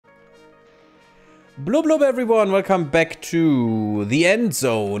Blub blub everyone, welcome back to the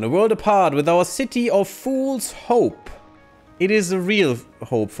Endzone, a world apart with our city of Fool's Hope. It is a real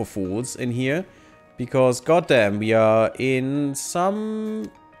hope for fools in here, because goddamn, we are in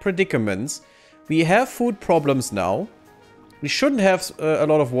some predicaments. We have food problems now. We shouldn't have a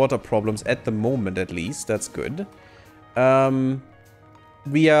lot of water problems at the moment, at least. That's good.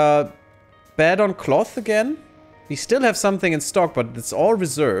 We are bad on cloth again. We still have something in stock, but it's all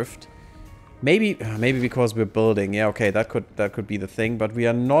reserved. Maybe because we're building. Yeah, okay, that could be the thing. But we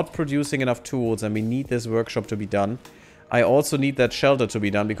are not producing enough tools, and we need this workshop to be done. I also need that shelter to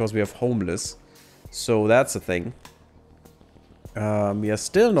be done because we have homeless. So that's a thing. We are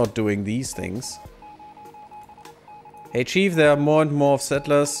still not doing these things. Hey, Chief, there are more and more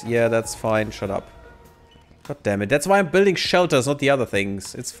settlers. Yeah, that's fine. Shut up. God damn it. That's why I'm building shelters, not the other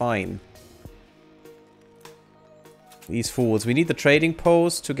things. It's fine. These fools. We need the trading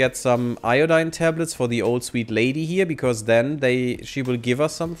post to get some iodine tablets for the old sweet lady here, because then she will give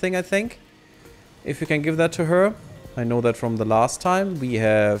us something, I think. If we can give that to her. I know that from the last time. We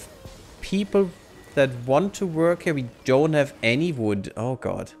have people that want to work here. We don't have any wood. Oh,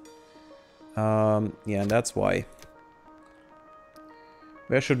 God. Yeah, and that's why.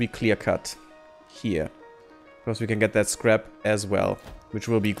 Where should we clear cut? Here. Because we can get that scrap as well. Which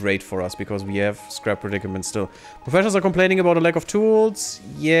will be great for us, because we have scrap predicaments still. Professionals are complaining about a lack of tools.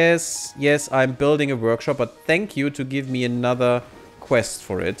 Yes, yes, I'm building a workshop, but thank you to give me another quest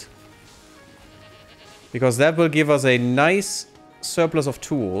for it. Because that will give us a nice surplus of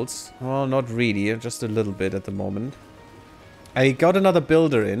tools. Well, not really, just a little bit at the moment. I got another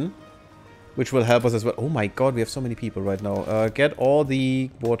builder in, which will help us as well. Oh my god, we have so many people right now. Get all the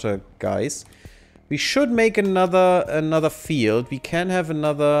water guys. We should make another field. We can have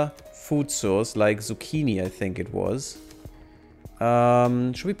another food source, like zucchini, I think it was.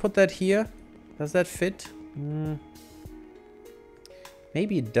 Should we put that here? Does that fit?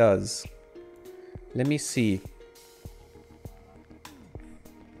 Maybe it does. Let me see.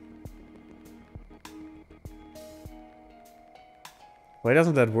 Why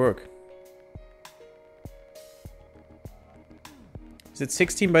doesn't that work? Is it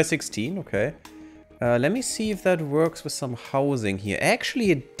 16 by 16? Okay. Let me see if that works with some housing here.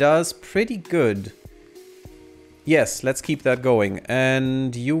 Actually, it does pretty good. Yes, let's keep that going.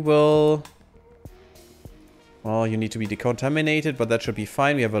 And you will... Well, you need to be decontaminated, but that should be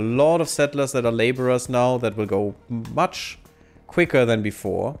fine. We have a lot of settlers that are laborers now. That will go much quicker than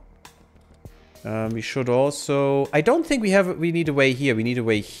before. We should also... I don't think we need a way here. We need a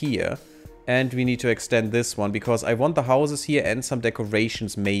way here. And we need to extend this one, because I want the houses here and some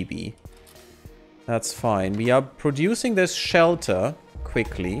decorations, maybe. That's fine. We are producing this shelter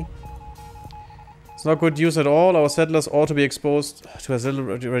quickly. It's not good use at all. Our settlers ought to be exposed to as little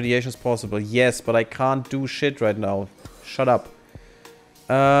radiation as possible. Yes, but I can't do shit right now. Shut up.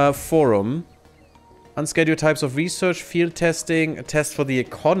 Forum. Unscheduled types of research, field testing, a test for the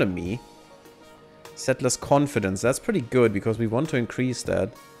economy. Settlers' confidence. That's pretty good, because we want to increase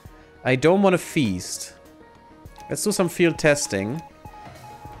that. I don't want to feast. Let's do some field testing.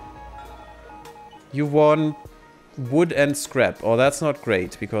 You want wood and scrap. Oh, that's not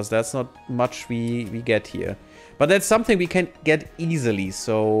great, because that's not much we get here. But that's something we can get easily,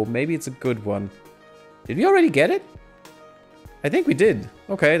 so maybe it's a good one. Did we already get it? I think we did.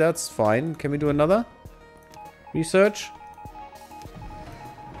 Okay, that's fine. Can we do another? Research?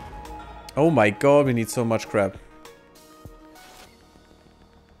 Oh my god, we need so much crap.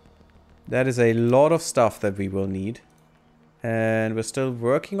 That is a lot of stuff that we will need. And we're still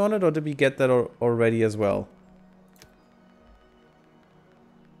working on it, or did we get that already as well?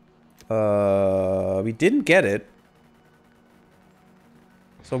 We didn't get it.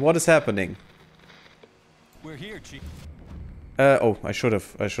 So what is happening? We're here, Chief. Oh, I should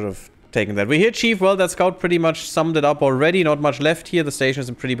have taken that. We're here, Chief. Well, that scout pretty much summed it up already. Not much left here. The station is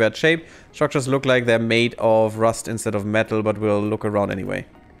in pretty bad shape. Structures look like they're made of rust instead of metal, but we'll look around anyway.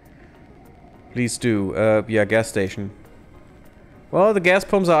 Please do. Yeah, gas station. Well, the gas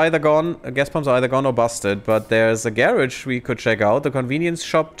pumps are either gone or busted, but there's a garage we could check out. The convenience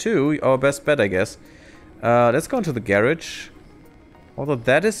shop too, our best bet, I guess. Let's go into the garage. Although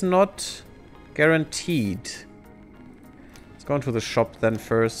that is not guaranteed. Let's go into the shop then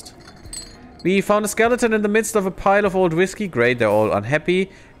first. We found a skeleton in the midst of a pile of old whiskey. Great, they're all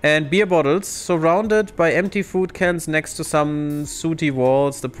unhappy. And beer bottles, surrounded by empty food cans next to some sooty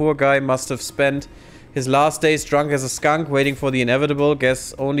walls. The poor guy must have spent his last days drunk as a skunk, waiting for the inevitable.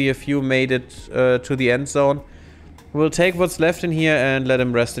 Guess only a few made it to the end zone. We'll take what's left in here and let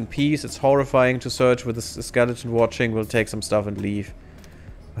him rest in peace. It's horrifying to search with a skeleton watching. We'll take some stuff and leave.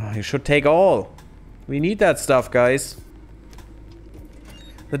 You should take all. We need that stuff, guys.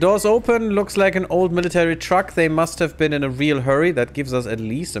 The door's open. Looks like an old military truck. They must have been in a real hurry. That gives us at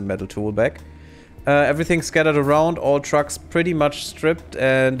least a metal tool back. Everything scattered around. All trucks pretty much stripped.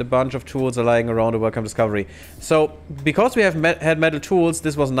 And a bunch of tools are lying around a welcome discovery. So, because we have had metal tools,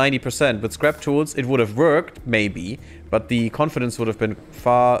 this was 90%. With scrap tools, it would have worked, maybe. But the confidence would have been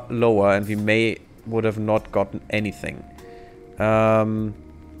far lower. And we would have not gotten anything.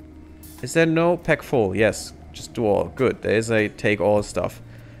 Is there no pack full? Yes. Just do all. Good. There is a take all stuff.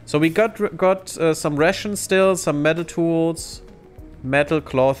 So we got some rations still, some metal tools, metal,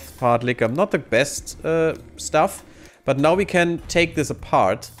 cloth, hard liquor. Not the best stuff, but now we can take this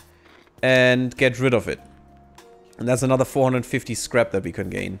apart and get rid of it. And that's another 450 scrap that we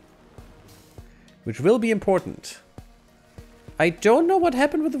can gain, which will be important. I don't know what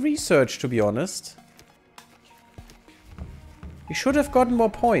happened with the research, to be honest. We should have gotten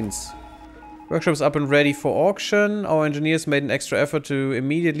more points. Workshop's up and ready for auction. Our engineers made an extra effort to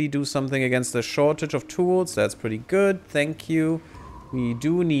immediately do something against the shortage of tools. That's pretty good. Thank you. We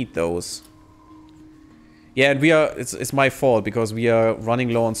do need those. Yeah, and we are... It's my fault because we are running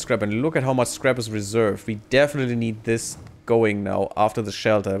low on scrap. And look at how much scrap is reserved. We definitely need this going now after the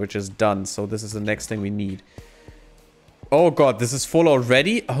shelter, which is done. So this is the next thing we need. Oh god, this is full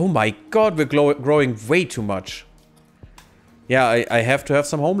already? Oh my god, we're growing way too much. Yeah, I have to have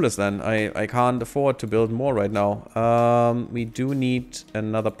some homeless then. I can't afford to build more right now. We do need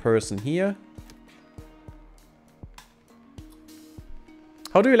another person here.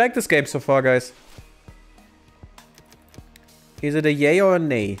 How do you like this game so far, guys? Is it a yay or a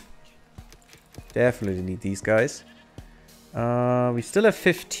nay? Definitely need these guys. We still have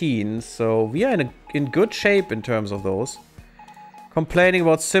 15, so we are in good shape in terms of those. Complaining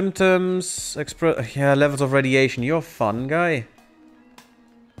about symptoms, yeah, levels of radiation. You're a fun guy.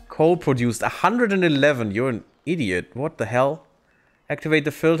 Coal produced 111. You're an idiot. What the hell? Activate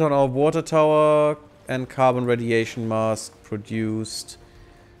the filter on our water tower and carbon radiation mask produced.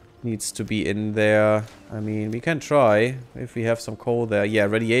 Needs to be in there. I mean, we can try if we have some coal there. Yeah,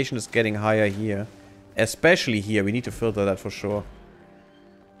 radiation is getting higher here. Especially here. We need to filter that for sure.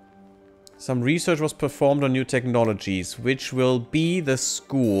 Some research was performed on new technologies, which will be the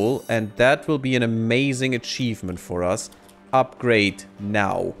school, and that will be an amazing achievement for us. Upgrade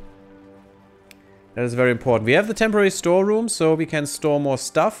now. That is very important. We have the temporary storeroom, so we can store more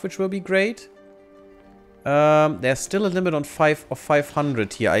stuff, which will be great. There's still a limit on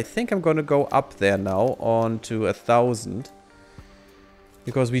 500 here. I think I'm going to go up there now on to 1,000.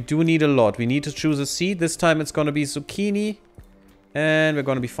 Because we do need a lot. We need to choose a seed. This time it's going to be zucchini. And we're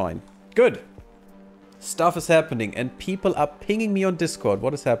going to be fine. Good. Stuff is happening. And people are pinging me on Discord.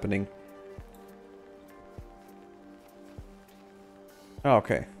 What is happening? Oh,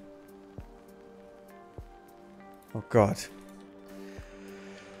 okay. Oh, God.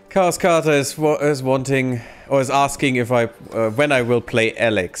 Chaos Carter is wanting, or is asking if when I will play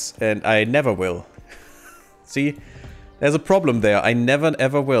Alex, and I never will. See, there's a problem there. I never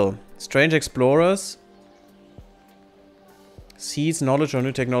ever will. Strange Explorers, seeds, knowledge or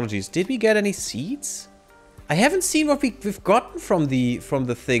new technologies. Did we get any seeds? I haven't seen what we've gotten from the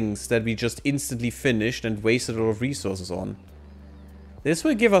things that we just instantly finished and wasted a lot of resources on. This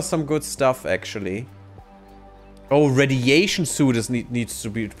will give us some good stuff, actually. Oh, radiation suit needs to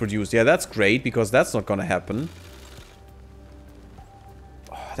be produced. Yeah, that's great, because that's not gonna happen.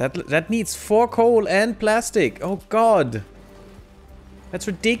 Oh, that needs 4 coal and plastic. Oh, God. That's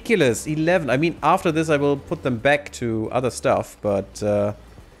ridiculous. 11. I mean, after this, I will put them back to other stuff, but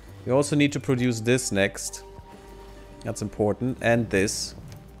we also need to produce this next. That's important. And this.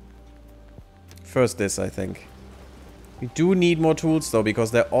 First this, I think. We do need more tools, though,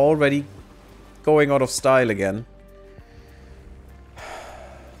 because they're already going out of style again.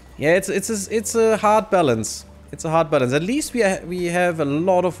 Yeah, it's a hard balance. It's a hard balance. At least we have a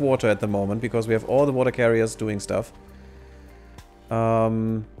lot of water at the moment, because we have all the water carriers doing stuff.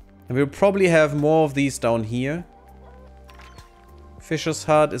 And we'll probably have more of these down here. Fisher's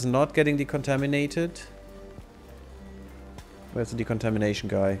hut is not getting decontaminated. Where's the decontamination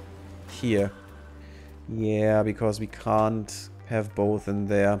guy? Here. Yeah, because we can't have both in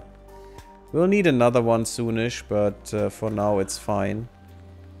there. We'll need another one soonish, but for now it's fine.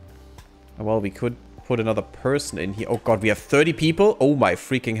 Well, we could put another person in here. Oh god, we have 30 people? Oh my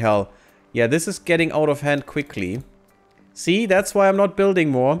freaking hell. Yeah, this is getting out of hand quickly. See, that's why I'm not building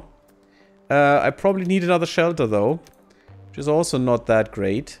more. I probably need another shelter though. Which is also not that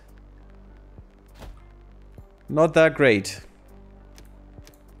great. Not that great.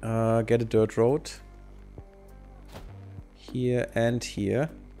 Get a dirt road. Here and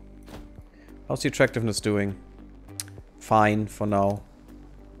here. How's the attractiveness doing? Fine for now.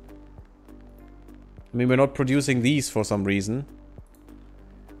 I mean, we're not producing these for some reason.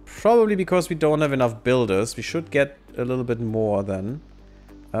 Probably because we don't have enough builders. We should get a little bit more then.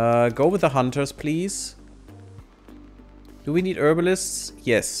 Go with the hunters, please. Do we need herbalists?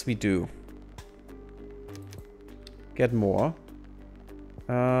 Yes, we do. Get more.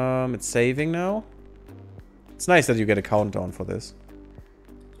 It's saving now. It's nice that you get a countdown for this.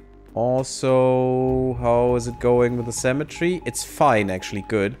 Also, how is it going with the cemetery? It's fine, actually.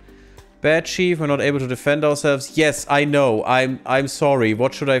 Good. Bad chief, we're not able to defend ourselves. Yes, I know. I'm sorry.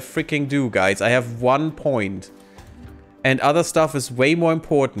 What should I freaking do, guys? I have 1 point. And other stuff is way more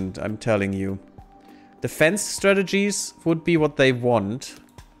important, I'm telling you. Defense strategies would be what they want.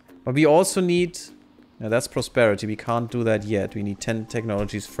 But we also need... Now that's prosperity. We can't do that yet. We need 10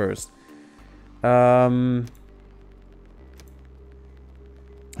 technologies first.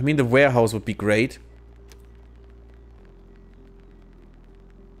 I mean, the warehouse would be great.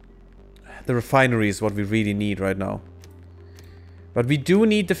 The refinery is what we really need right now. But we do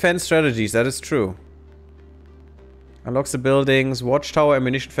need defense strategies, that is true. Unlocks the buildings, watchtower,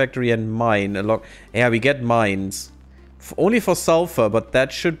 ammunition factory, and mine. Yeah, we get mines. Only for sulfur, but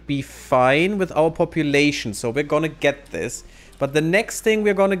that should be fine with our population. So we're gonna get this. But the next thing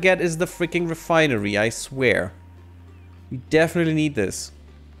we're gonna get is the freaking refinery, I swear. We definitely need this.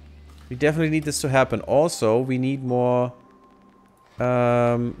 We definitely need this to happen. Also, we need more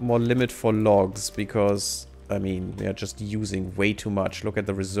limit for logs because, I mean, we are just using way too much. Look at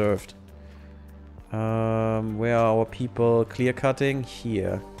the reserved. Where are our people clear cutting?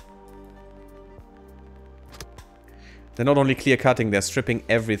 Here. They're not only clear cutting, they're stripping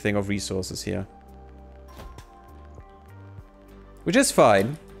everything of resources here. Which is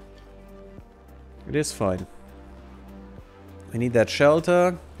fine. It is fine. We need that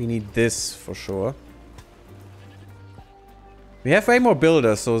shelter. We need this for sure. We have way more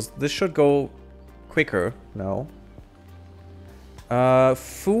builders, so this should go quicker now.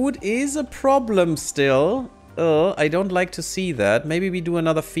 Food is a problem still. I don't like to see that. Maybe we do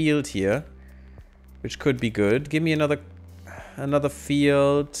another field here. Which could be good. Give me another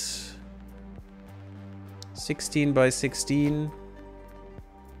field. 16 by 16.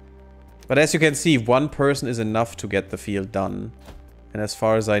 But as you can see, 1 person is enough to get the field done. And as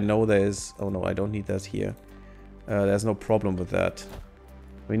far as I know, there is... Oh no, I don't need that here. There's no problem with that.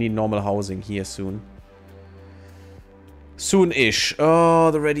 We need normal housing here soon. Soon-ish.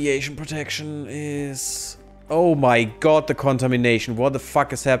 Oh, the radiation protection is... Oh my god, the contamination. What the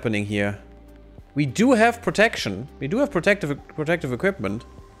fuck is happening here? We do have protection. We do have protective equipment.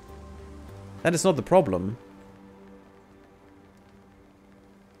 That is not the problem.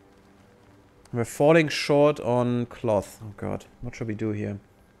 We're falling short on cloth. Oh god, what should we do here?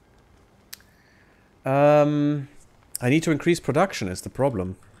 I need to increase production is the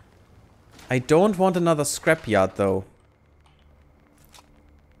problem. I don't want another scrapyard though.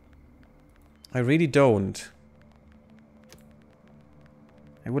 I really don't.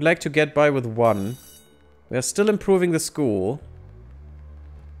 I would like to get by with 1. We are still improving the school.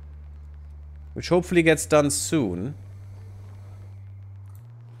 Which hopefully gets done soon.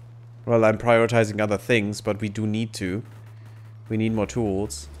 Well, I'm prioritizing other things, but we do need to. We need more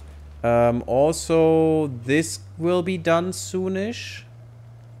tools. Also, this will be done soonish.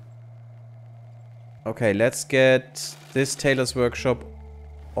 Okay, let's get this tailor's workshop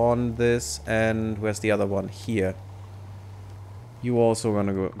on this. And where's the other one? Here. You also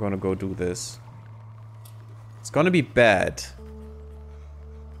gonna go do this. It's gonna be bad.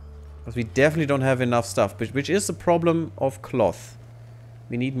 Because we definitely don't have enough stuff. Which is the problem of cloth.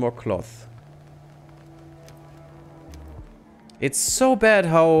 We need more cloth. It's so bad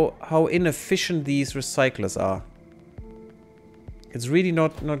how inefficient these recyclers are. It's really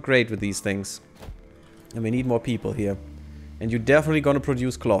not great with these things. And we need more people here. And you're definitely gonna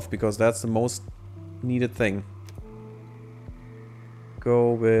produce cloth, because that's the most needed thing.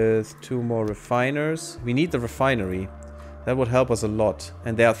 Go with 2 more refiners. We need the refinery. That would help us a lot.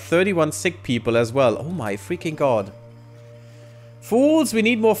 And there are 31 sick people as well. Oh my freaking god. Fools! We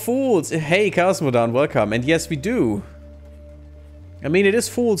need more fools! Hey, Cosmodan, welcome. And yes, we do. I mean, it is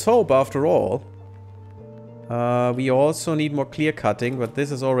fool's hope after all. We also need more clear cutting, but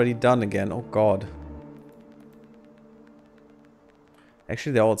this is already done again. Oh god.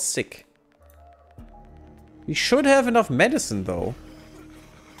 Actually, they're all sick. We should have enough medicine, though.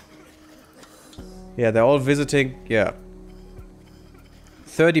 Yeah, they're all visiting. Yeah.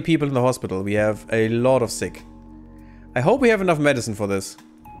 30 people in the hospital. We have a lot of sick. I hope we have enough medicine for this.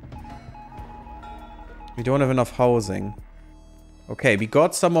 We don't have enough housing. Okay, we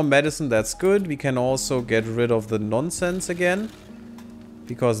got some more medicine. That's good. We can also get rid of the nonsense again.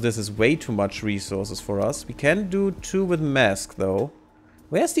 Because this is way too much resources for us. We can do 2 with mask, though.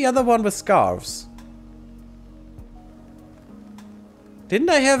 Where's the other one with scarves? Didn't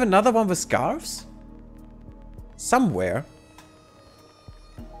I have another one with scarves? Somewhere.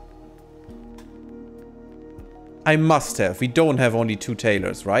 I must have. We don't have only 2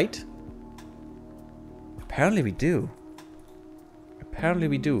 tailors, right? Apparently we do. Apparently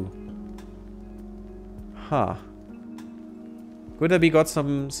we do. Huh. Good that we got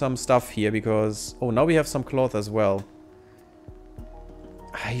some stuff here because... Oh, now we have some cloth as well.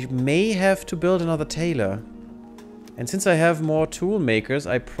 I may have to build another tailor. And since I have more tool makers,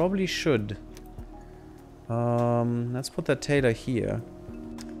 I probably should. Let's put that tailor here.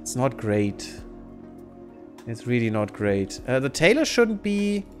 It's not great. It's really not great. The tailor shouldn't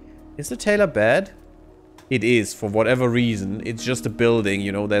be... Is the tailor bad? It is, for whatever reason. It's just a building,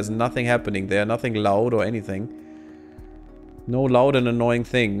 you know. There's nothing happening there. Nothing loud or anything. No loud and annoying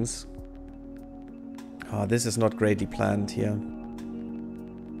things. Ah, this is not greatly planned here.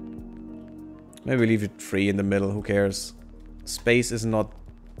 Maybe leave it free in the middle. Who cares? Space is not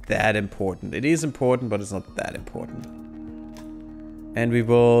that important. It is important, but it's not that important. And we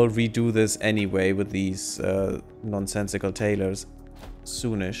will redo this anyway with these nonsensical tailors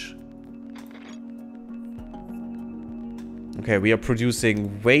soonish. Okay, we are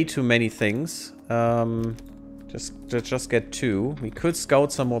producing way too many things. Just get 2. We could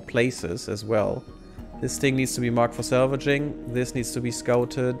scout some more places as well. This thing needs to be marked for salvaging. This needs to be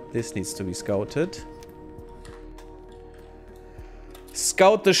scouted. This needs to be scouted.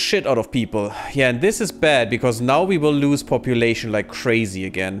 Scout the shit out of people. Yeah, and this is bad because now we will lose population like crazy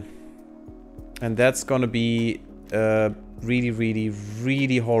again. And that's gonna be really, really,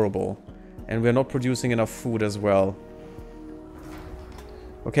 really horrible. And we're not producing enough food as well.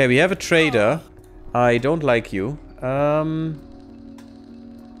 Okay, we have a trader. I don't like you.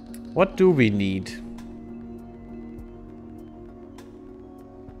 What do we need?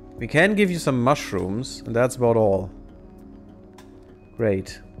 We can give you some mushrooms, and that's about all.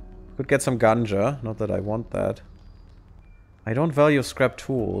 Great. Could get some ganja. Not that I want that. I don't value scrap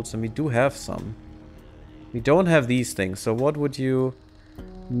tools, and we do have some. We don't have these things, so what would you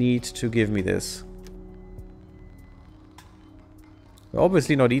need to give me this? We're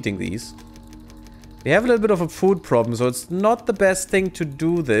obviously not eating these. We have a little bit of a food problem, so it's not the best thing to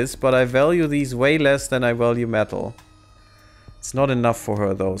do this, but I value these way less than I value metal. It's not enough for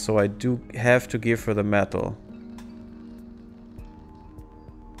her though, so I do have to give her the metal.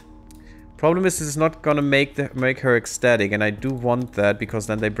 Problem is, this is not gonna make her ecstatic, and I do want that because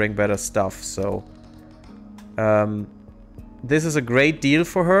then they bring better stuff, so... this is a great deal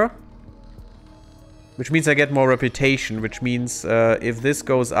for her. Which means I get more reputation, which means if this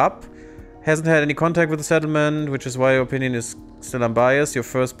goes up... Hasn't had any contact with the settlement, which is why your opinion is still unbiased. Your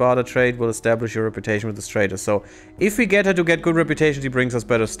first barter trade will establish your reputation with this trader. So, if we get her to get good reputation, she brings us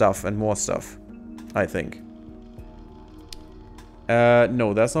better stuff and more stuff. I think.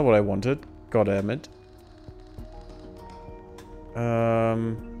 No, that's not what I wanted. God damn it. I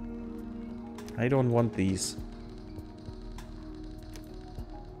don't want these.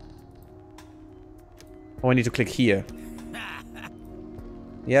 Oh, I need to click here.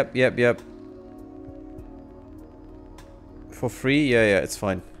 Yep. For free? Yeah, it's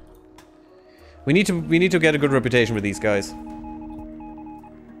fine. We need to get a good reputation with these guys.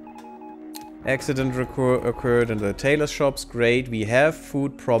 Accident occurred in the tailor shops. Great. We have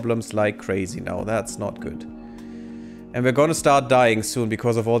food problems like crazy now. That's not good. And we're gonna start dying soon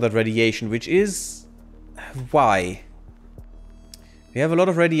because of all that radiation, which is... Why? We have a lot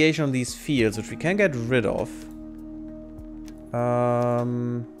of radiation on these fields, which we can get rid of.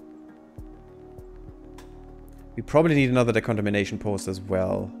 We probably need another decontamination post as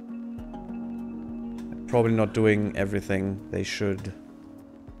well. Probably not doing everything they should.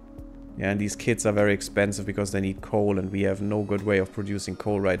 Yeah, and these kits are very expensive because they need coal, and we have no good way of producing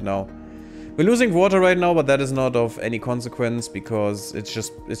coal right now. We're losing water right now, but that is not of any consequence because it's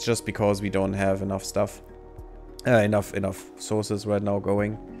just because we don't have enough stuff. Enough sources right now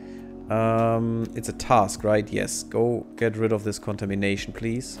going. It's a task, right? Yes. Go get rid of this contamination,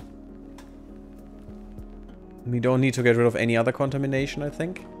 please. We don't need to get rid of any other contamination, I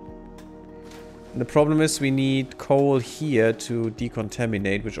think. And the problem is we need coal here to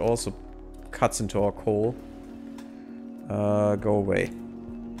decontaminate, which also cuts into our coal. Go away.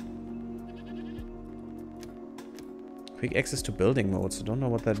 Quick access to building modes. I don't know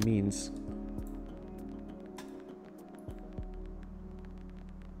what that means.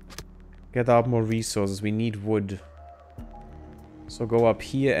 Get up more resources. We need wood. So go up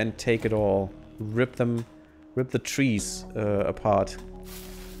here and take it all. Rip the trees apart.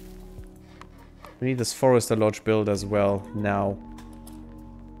 We need this forester lodge built as well, now.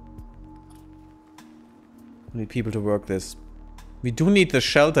 We need people to work this. We do need the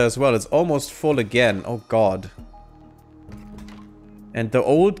shelter as well. It's almost full again. Oh god. And the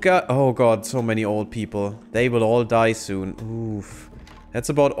old guy... Oh god, so many old people. They will all die soon. Oof. That's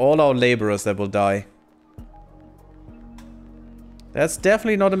about all our laborers that will die. That's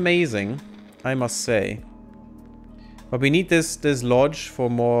definitely not amazing, I must say. But we need this lodge for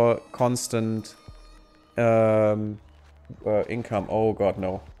more constant income. Oh god,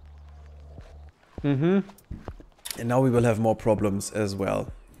 no. And now we will have more problems as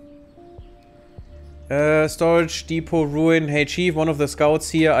well. Storage depot ruin. Hey chief, one of the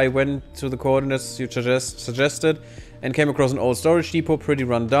scouts here, I went to the coordinates you suggested and came across an old storage depot, pretty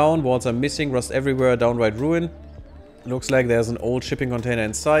run down. Walls are missing, rust everywhere, downright ruin. Looks like there's an old shipping container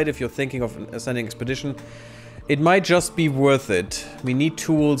inside. If you're thinking of sending expedition, it might just be worth it. We need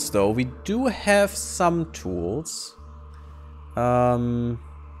tools though. We do have some tools. We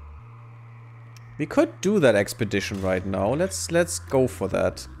could do that expedition right now. Let's go for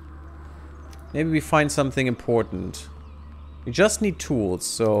that. Maybe we find something important. We just need tools,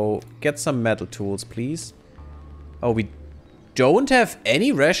 so get some metal tools, please. Oh, we don't have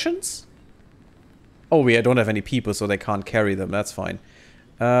any rations? Oh, we don't have any people, so they can't carry them. That's fine.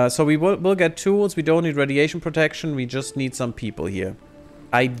 So we'll get tools. We don't need radiation protection. We just need some people here.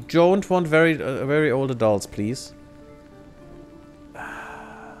 I don't want very old adults, please.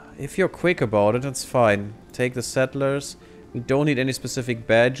 If you're quick about it, it's fine. Take the settlers. We don't need any specific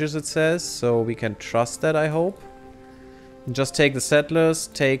badges, it says, so we can trust that, I hope. Just take the settlers,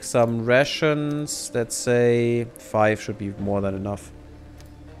 take some rations. Let's say 5 should be more than enough.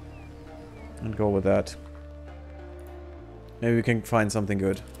 And go with that. Maybe we can find something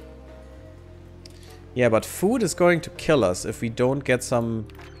good. Yeah, but food is going to kill us if we don't get some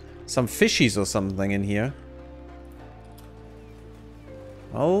fishies or something in here.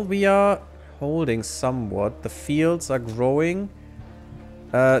 Well, we are holding somewhat. The fields are growing.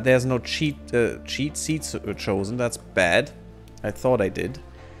 There's no cheat seeds chosen. That's bad. I thought I did.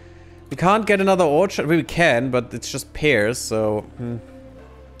 We can't get another orchard. We can, but it's just pears, so...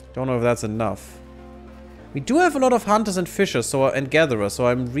 Don't know if that's enough. We do have a lot of hunters and fishers and gatherers, so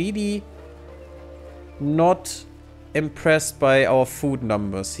I'm really not impressed by our food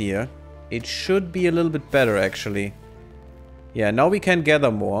numbers here. It should be a little bit better, actually. Yeah, now we can gather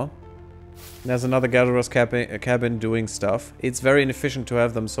more. There's another gatherer's cabin doing stuff. It's very inefficient to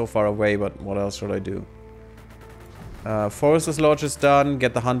have them so far away, but what else should I do? Forester's Lodge is done.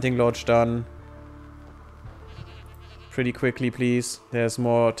 Get the hunting lodge done. Pretty quickly, please. There's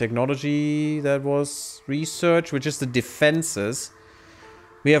more technology that was researched, which is the defenses.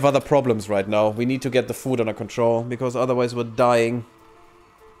 We have other problems right now. We need to get the food under control, because otherwise we're dying.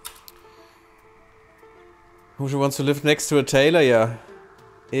 Who wants to live next to a tailor? Yeah.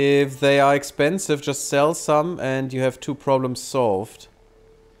 If they are expensive, just sell some and you have 2 problems solved.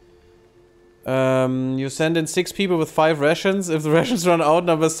 You send in 6 people with 5 rations. If the rations run out,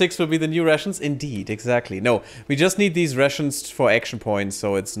 number 6 will be the new rations. Indeed, exactly. No, we just need these rations for action points,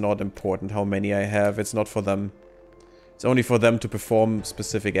 so it's not important how many I have. It's not for them. It's only for them to perform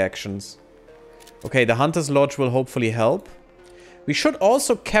specific actions. Okay, the Hunter's Lodge will hopefully help. We should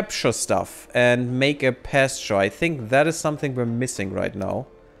also capture stuff and make a pasture. I think that is something we're missing right now.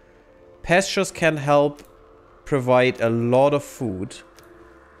 Pastures can help provide a lot of food.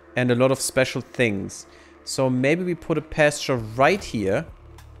 And a lot of special things. So maybe we put a pasture right here.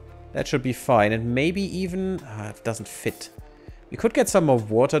 That should be fine. And maybe even... it doesn't fit. We could get some more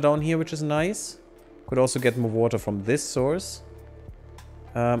water down here, which is nice. Could also get more water from this source.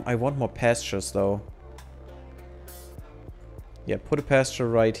 I want more pastures, though. Yeah, put a pasture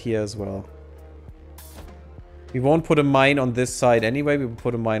right here as well. We won't put a mine on this side anyway. We will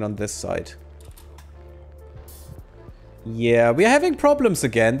put a mine on this side. Yeah, we are having problems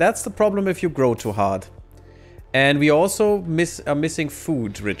again. That's the problem if you grow too hard. And we also are missing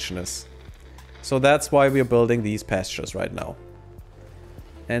food richness. So that's why we are building these pastures right now.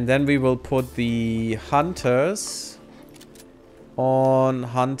 And then we will put the hunters on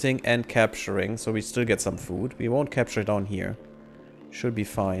hunting and capturing. So we still get some food. We won't capture it down here. Should be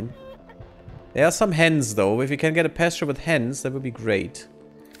fine. There are some hens though. If we can get a pasture with hens, that would be great.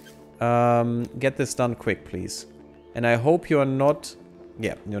 Get this done quick, please. And I hope you are not...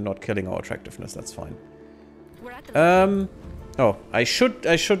 Yeah, you're not killing our attractiveness. That's fine. Oh, I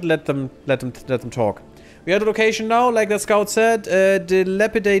should let them talk. We are at the location now, like the scout said.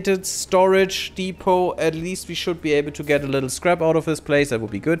 Dilapidated storage depot. At least we should be able to get a little scrap out of this place. That would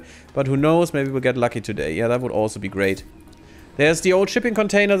be good. But who knows, maybe we'll get lucky today. Yeah, that would also be great. There's the old shipping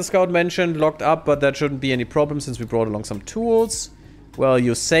container the scout mentioned, locked up, but that shouldn't be any problem since we brought along some tools. Well,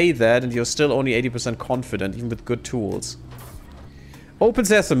 you say that, and you're still only 80% confident, even with good tools. Open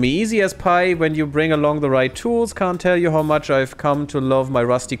sesame, easy as pie when you bring along the right tools. Can't tell you how much I've come to love my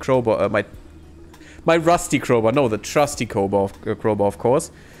rusty crowbar. My rusty crowbar. No, the trusty crowbar, of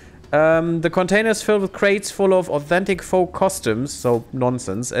course. The container is filled with crates full of authentic folk costumes, so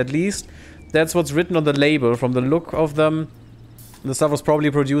nonsense. At least that's what's written on the label. From the look of them, the stuff was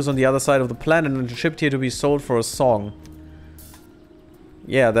probably produced on the other side of the planet and shipped here to be sold for a song.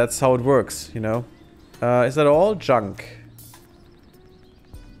 Yeah, that's how it works, you know. Is that all? Junk.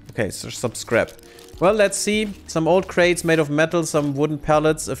 Okay, so some scrap. Well, let's see. Some old crates made of metal, some wooden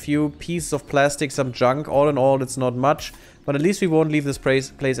pallets, a few pieces of plastic, some junk. All in all, it's not much. But at least we won't leave this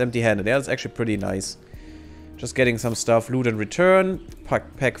place empty-handed. Yeah, that's actually pretty nice. Just getting some stuff. Loot and return.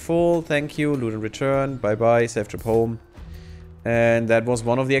 Pack full. Thank you. Loot and return. Bye-bye. Safe trip home. And that was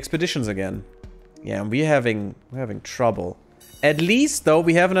one of the expeditions again. Yeah, and we're having trouble. At least, though,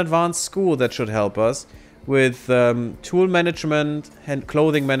 we have an advanced school that should help us. With tool management and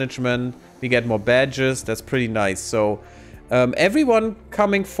clothing management, we get more badges. That's pretty nice. So everyone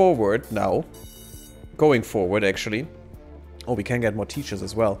coming forward now, going forward actually, oh, we can get more teachers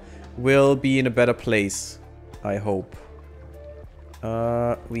as well, will be in a better place, I hope.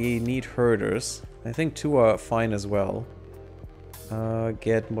 We need herders. I think 2 are fine as well.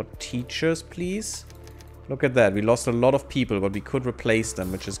 Get more teachers, please. Look at that. We lost a lot of people, but we could replace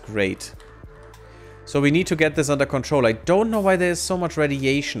them, which is great. So we need to get this under control. I don't know why there is so much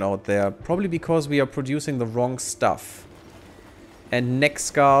radiation out there. Probably because we are producing the wrong stuff. And neck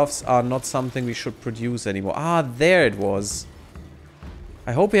scarves are not something we should produce anymore. Ah, there it was.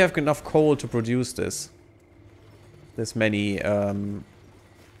 I hope we have enough coal to produce this. This many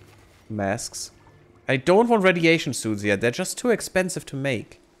masks. I don't want radiation suits yet. They're just too expensive to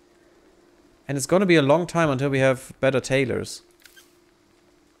make. And it's gonna be a long time until we have better tailors.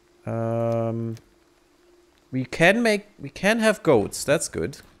 We can have goats. That's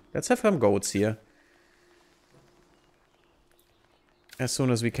good. Let's have some goats here. As soon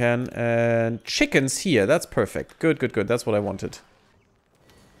as we can. And chickens here. That's perfect. Good, good, good. That's what I wanted.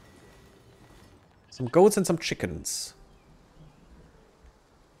 Some goats and some chickens.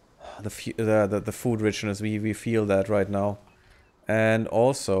 The food richness. We feel that right now. And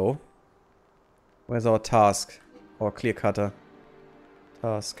also, where's our task? Our clear cutter.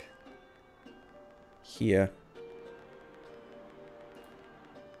 Task. Here.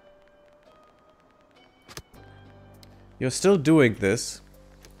 You're still doing this.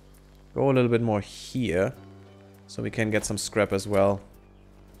 Go a little bit more here. So we can get some scrap as well.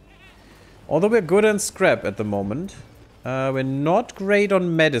 Although we're good on scrap at the moment. We're not great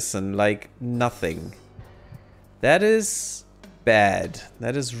on medicine. Like, nothing. That is bad.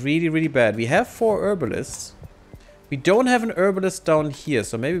 That is really, really bad. We have 4 herbalists. We don't have an herbalist down here.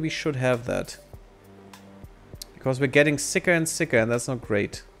 So maybe we should have that. Because we're getting sicker and sicker. And that's not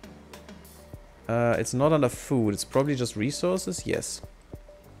great. It's not under food. It's probably just resources. Yes.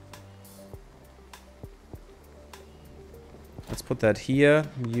 Let's put that here.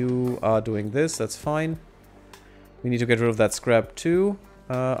 You are doing this. That's fine. We need to get rid of that scrap too.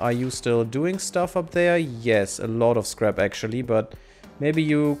 Are you still doing stuff up there? Yes, a lot of scrap actually. But maybe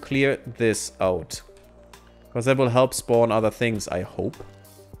you clear this out. Because that will help spawn other things, I hope.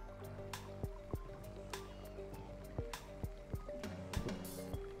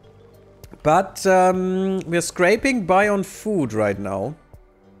 But we're scraping by on food right now.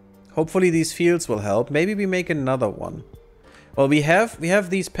 Hopefully these fields will help. Maybe we make another one. Well, we have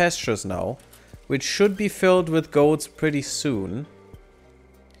these pastures now, which should be filled with goats pretty soon.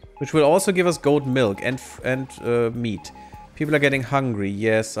 Which will also give us goat milk and meat. People are getting hungry.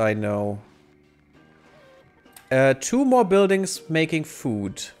 Yes, I know. 2 more buildings making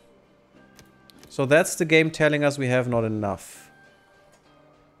food. So that's the game telling us we have not enough.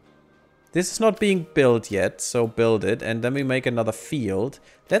 This is not being built yet, so build it. And then we make another field.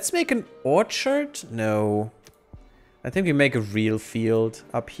 Let's make an orchard? No. I think we make a real field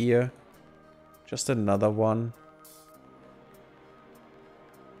up here. Just another one.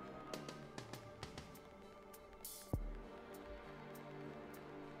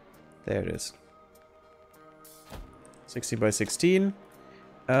 There it is. 60 by 16.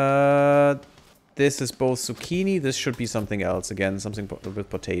 This is both zucchini. This should be something else. Again, something with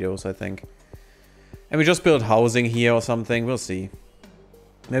potatoes, I think. And we just build housing here or something. We'll see.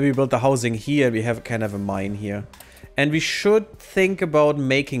 Maybe we build the housing here and we can have a mine here. And we should think about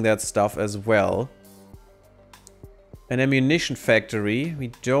making that stuff as well. An ammunition factory. We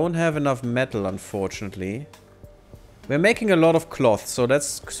don't have enough metal, unfortunately. We're making a lot of cloth, so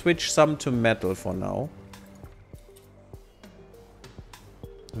let's switch some to metal for now.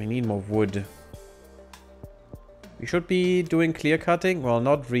 We need more wood. We should be doing clear cutting. Well,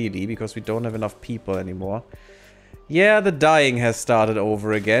 not really, because we don't have enough people anymore. Yeah, the dying has started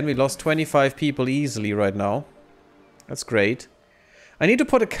over again. We lost 25 people easily right now. That's great. I need to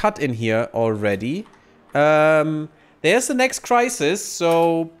put a cut in here already. There's the next crisis,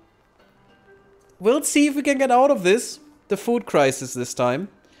 so we'll see if we can get out of this. The food crisis this time.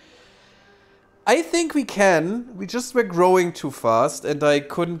 I think we can. We just were growing too fast and I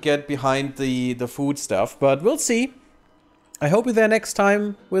couldn't get behind the food stuff. But we'll see. I hope you're there next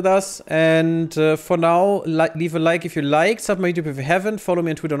time with us. And for now, leave a like if you liked. Sub my YouTube if you haven't. Follow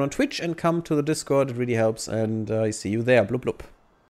me on Twitter and on Twitch. And come to the Discord. It really helps. And I see you there. Blub blub.